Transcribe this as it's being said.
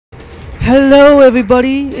Hello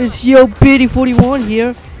everybody, it's YoBiddy41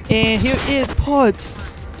 here, and here is part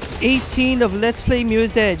 18 of Let's Play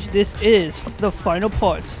Mirror's Edge. This is the final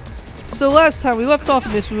part. So last time we left off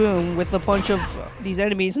in this room with a bunch of these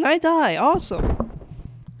enemies, and I die. Awesome.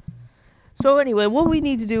 So anyway, what we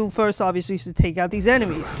need to do first, obviously, is to take out these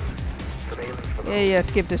enemies. Yeah,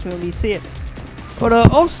 skip this, we don't need to see it. But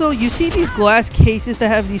also, you see these glass cases that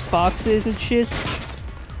have these boxes and shit?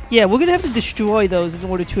 Yeah, we're gonna have to destroy those in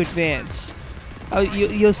order to advance.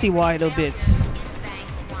 You'll see why in a bit.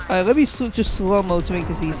 Alright, let me just slow-mo to make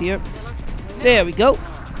this easier. There we go.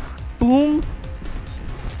 Boom.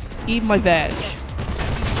 Eat my veg.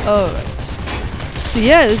 Alright. So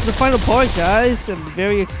yeah, this is the final part, guys. I'm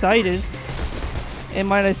very excited. And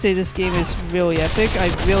might I say, this game is really epic.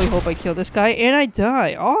 I really hope I kill this guy. And I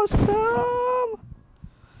die. Awesome!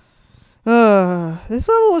 This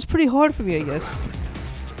level was pretty hard for me, I guess.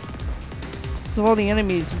 Of all the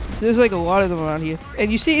enemies, there's like a lot of them around here. And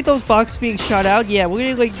you see those boxes being shot out? Yeah, we're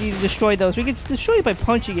gonna like need to destroy those. We can destroy it by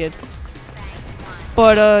punching it.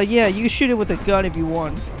 But yeah, you can shoot it with a gun if you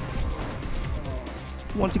want.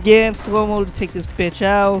 Once again, slow-mo to take this bitch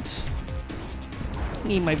out.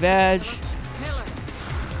 Need my veg.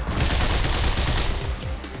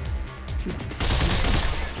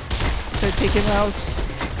 Try to take him out.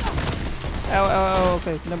 Ow,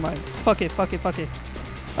 okay, never mind. Fuck it.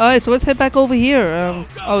 Alright, so let's head back over here.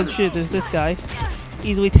 Oh shit, there's this guy.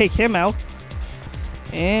 Easily take him out.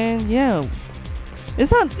 And yeah.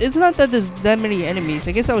 It's not that there's that many enemies.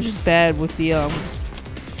 I guess I was just bad with the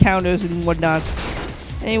counters and whatnot.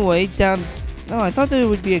 Anyway, down. Oh, I thought there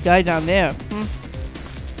would be a guy down there. Let's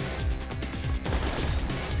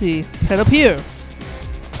see. Let's head up here.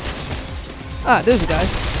 Ah, there's a guy.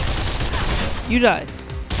 You died.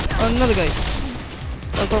 Another guy.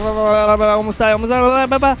 Almost died.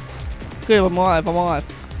 Good, I'm alive.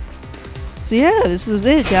 So yeah, this is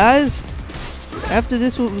it, guys. After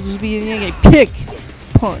this, we'll just be getting a kick,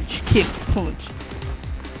 punch.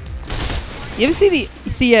 You ever see the?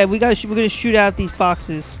 Yeah, we're gonna shoot out these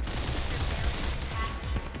boxes.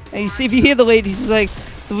 And you see, if you hear the lady, she's like,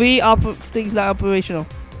 3 things not operational.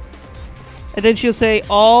 And then she'll say,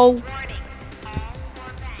 all.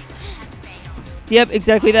 Yep,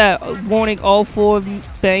 exactly that. Warning, all 4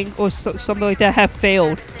 bank or something like that have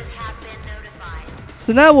failed.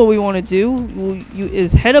 So now what we want to do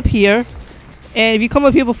is head up here. And if you come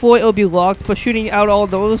up here before, it'll be locked. But shooting out all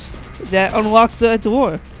those, that unlocks the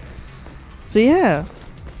door. So yeah.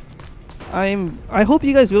 I hope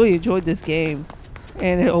you guys really enjoyed this game.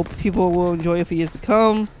 And I hope people will enjoy it for years to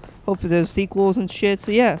come. Hope there's sequels and shit.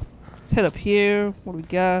 So yeah. Let's head up here. What do we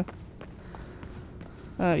got?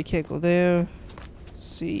 You can't go there.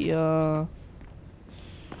 See,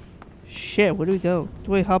 shit, where do we go?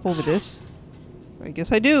 Do I hop over this? I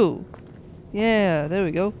guess I do. Yeah, there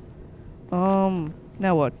we go.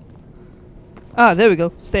 Now what? Ah, there we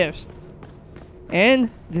go. Stairs.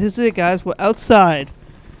 And this is it, guys. We're outside.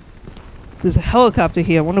 There's a helicopter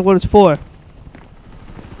here. I wonder what it's for.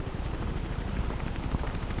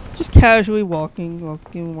 Just casually walking.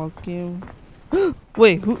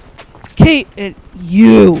 Wait, who? It's Kate and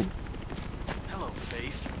you.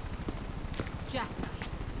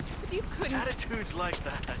 Attitudes like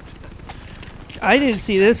that. I didn't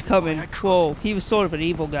see this coming. Whoa, he was sort of an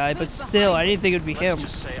evil guy, but still, I didn't think it would be him. Let's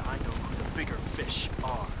just say I know who the bigger fish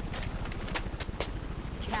are.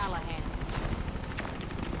 Callahan.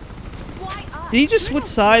 Did he just switch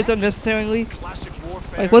sides unnecessarily? Classic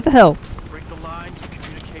warfare. Like, what the hell? Break the lines of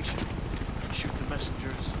communication. Shoot the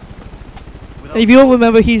messengers. And if you don't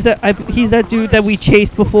remember, he's that dude that we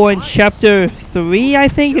chased before in chapter 3, I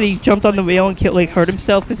think, and he jumped on the rail and hurt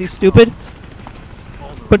himself because he's stupid.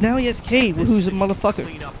 But now he has Kate, who's a motherfucker.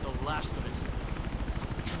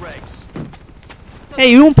 Hey,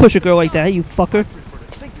 you don't push a girl like that, you fucker.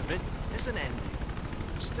 Think of it as an ending.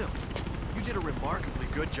 Still, you did a remarkably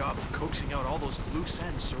good job of coaxing out all those loose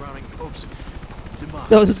ends surrounding Pope's demise.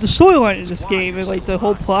 The storyline in this game and like the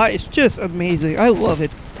whole plot is just amazing. I love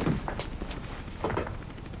it.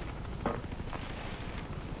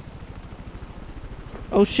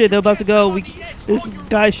 Oh shit, they're about to go. This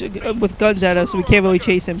guy with guns at us, so we can't really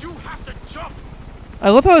chase him. I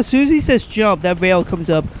love how as soon as he says jump, that rail comes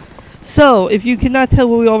up. So, if you cannot tell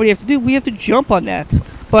what we already have to do, we have to jump on that.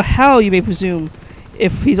 But how, you may presume,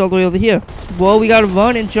 if he's all the way over here? Well, we gotta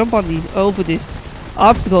run and jump on over these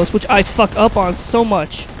obstacles, which I fuck up on so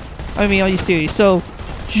much. I mean, are you serious? So,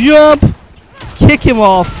 jump, kick him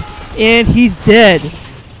off, and he's dead.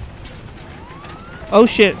 Oh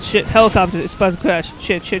shit, helicopter, it's about to crash.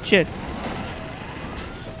 Shit.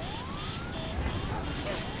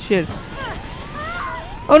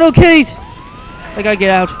 Oh no, Kate! I gotta get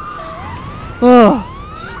out. Oh.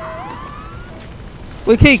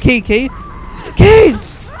 Wait, Kate! Kate!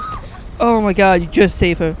 Oh my god, you just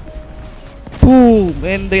saved her. Boom!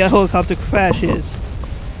 And the helicopter crashes.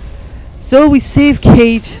 So we save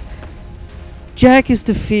Kate. Jack is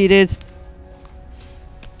defeated.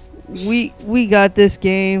 We got this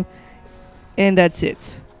game. And that's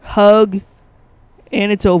it. Hug.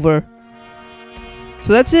 And it's over.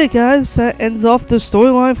 So that's it, guys. That ends off the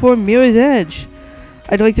storyline for Mirror's Edge.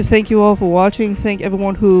 I'd like to thank you all for watching. Thank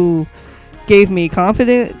everyone who gave me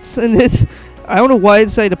confidence in it. I don't know why I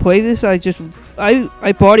decided to play this. I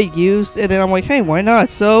bought it used, and then I'm like, hey, why not?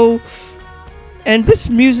 So, and this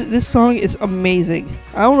song is amazing.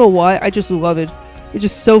 I don't know why. I just love it. It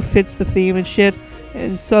just so fits the theme and shit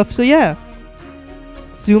and stuff. So yeah.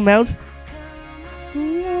 Zoom out.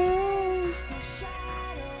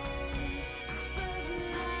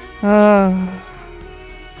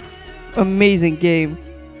 Amazing game.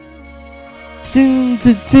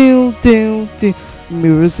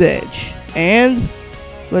 Mirror's Edge. And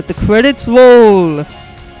let the credits roll.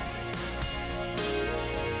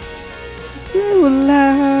 Still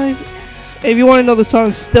alive. If you want to know the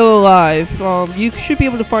song Still Alive, you should be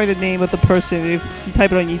able to find the name of the person if you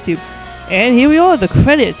type it on YouTube. And here we are, the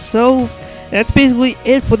credits. So that's basically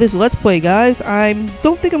it for this Let's Play, guys. I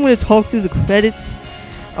don't think I'm going to talk through the credits.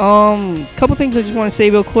 Couple things I just want to say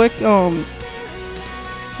real quick.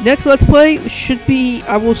 Next Let's Play should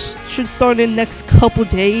start in the next couple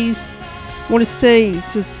days. I want to say,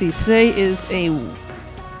 let's see, today is a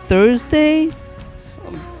Thursday?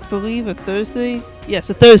 I believe a Thursday? Yes,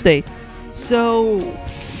 a Thursday. So,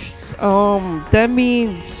 that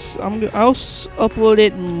means I'll upload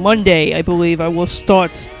it Monday, I believe. I will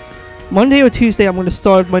start Monday or Tuesday. I'm going to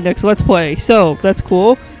start my next Let's Play. So, that's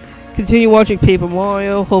cool. Continue watching Paper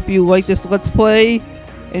Mario. Hope you like this Let's Play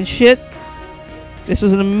and shit. This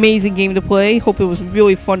was an amazing game to play. Hope it was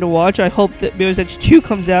really fun to watch. I hope that Mirror's Edge 2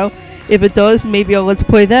 comes out. If it does, maybe I'll Let's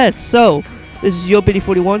Play that. So, this is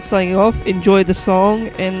YoBiddy41 signing off. Enjoy the song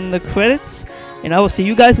and the credits. And I will see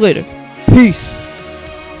you guys later. Peace.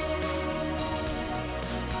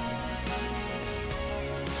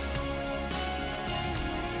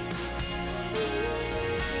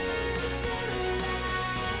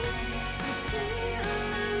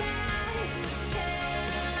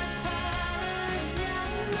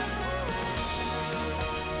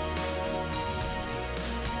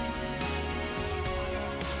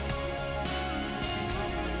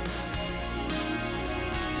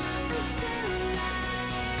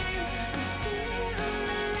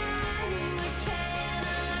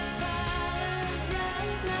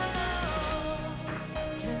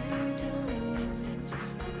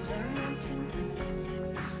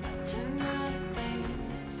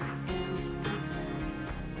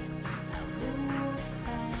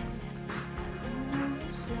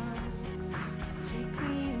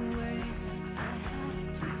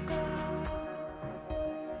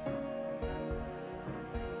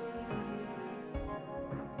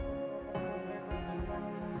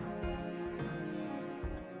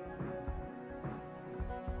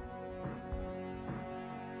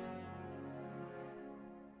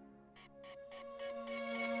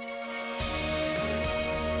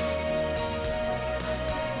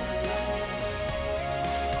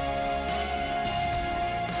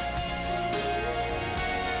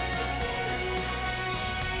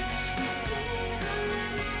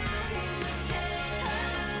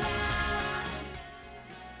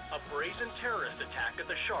 terrorist attack at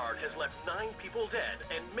the Shard has left 9 people dead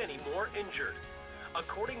and many more injured.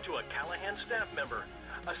 According to a Callahan staff member,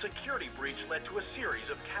 a security breach led to a series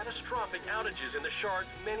of catastrophic outages in the Shard's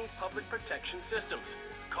many public protection systems,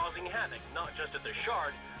 causing havoc not just at the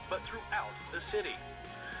Shard, but throughout the city.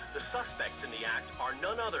 The suspects in the act are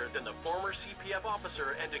none other than the former CPF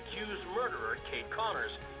officer and accused murderer Kate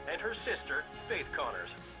Connors and her sister, Faith Connors.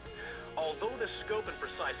 Although the scope and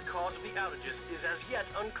precise cause of the outages is as yet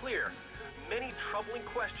unclear, many troubling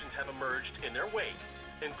questions have emerged in their wake,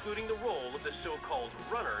 including the role of the so-called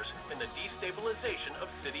runners in the destabilization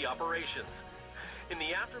of city operations. In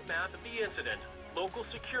the aftermath of the incident, local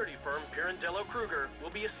security firm Pirandello Kruger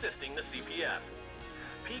will be assisting the CPF.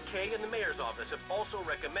 PK and the mayor's office have also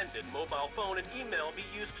recommended mobile phone and email be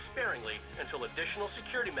used sparingly until additional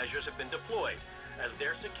security measures have been deployed, as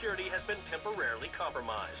their security has been temporarily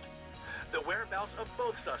compromised. The whereabouts of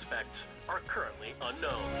both suspects are currently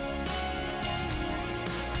unknown.